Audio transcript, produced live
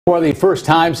For the first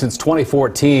time since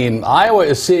 2014, Iowa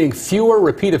is seeing fewer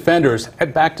repeat offenders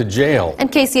head back to jail.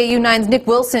 And KCAU-9's Nick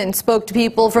Wilson spoke to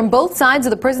people from both sides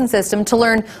of the prison system to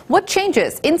learn what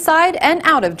changes inside and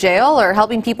out of jail are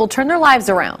helping people turn their lives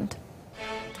around.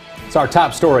 It's our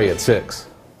top story at 6.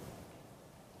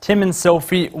 Tim and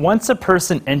Sophie, once a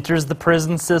person enters the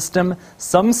prison system,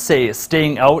 some say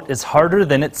staying out is harder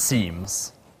than it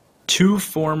seems. Two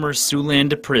former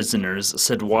Siouxland prisoners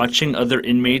said watching other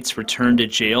inmates return to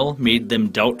jail made them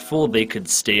doubtful they could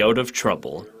stay out of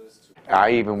trouble.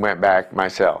 I even went back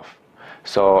myself.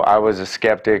 So I was a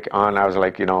skeptic I was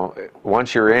like,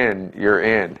 once you're in, you're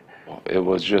in. It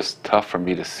was just tough for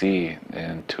me to see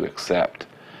and to accept.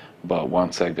 But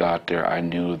once I got there, I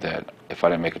knew that if I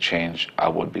didn't make a change, I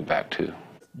would be back too.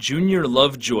 Junior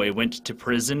Lovejoy went to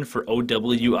prison for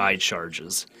OWI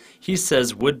charges. He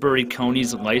says Woodbury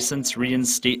County's license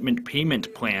reinstatement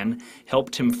payment plan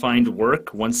helped him find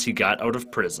work once he got out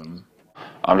of prison.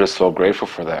 I'm just so grateful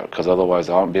for that, because otherwise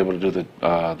I wouldn't be able to do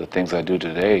the things I do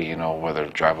today, whether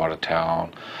drive out of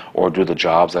town or do the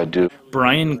jobs I do.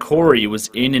 Brian Corey was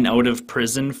in and out of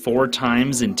prison 4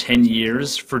 times in 10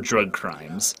 years for drug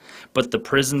crimes, but the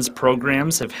prison's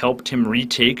programs have helped him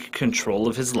retake control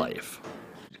of his life.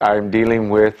 I'm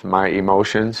dealing with my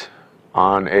emotions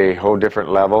on a whole different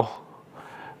level,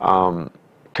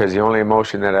 because the only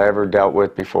emotion that I ever dealt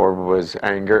with before was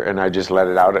anger, and I just let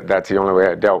it out. That's the only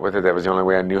way I dealt with it. That was the only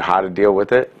way I knew how to deal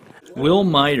with it. Will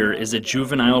Meyer is a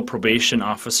juvenile probation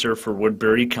officer for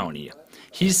Woodbury County.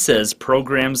 He says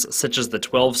programs such as the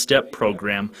 12-step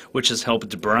program, which has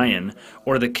helped Brian,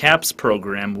 or the CAPS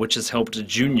program, which has helped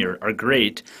Junior, are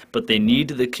great, but they need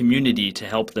the community to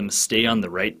help them stay on the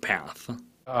right path.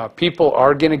 People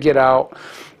are going to get out,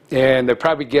 and they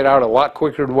probably get out a lot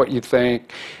quicker than what you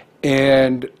think.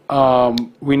 And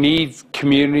we need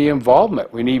community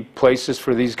involvement. We need places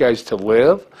for these guys to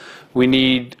live. We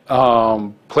need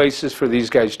places for these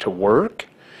guys to work.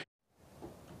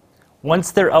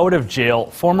 Once they're out of jail,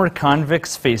 former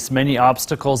convicts face many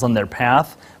obstacles on their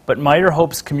path, but Meyer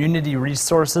hopes community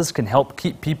resources can help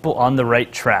keep people on the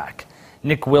right track.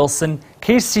 Nick Wilson,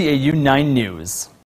 KCAU 9 News.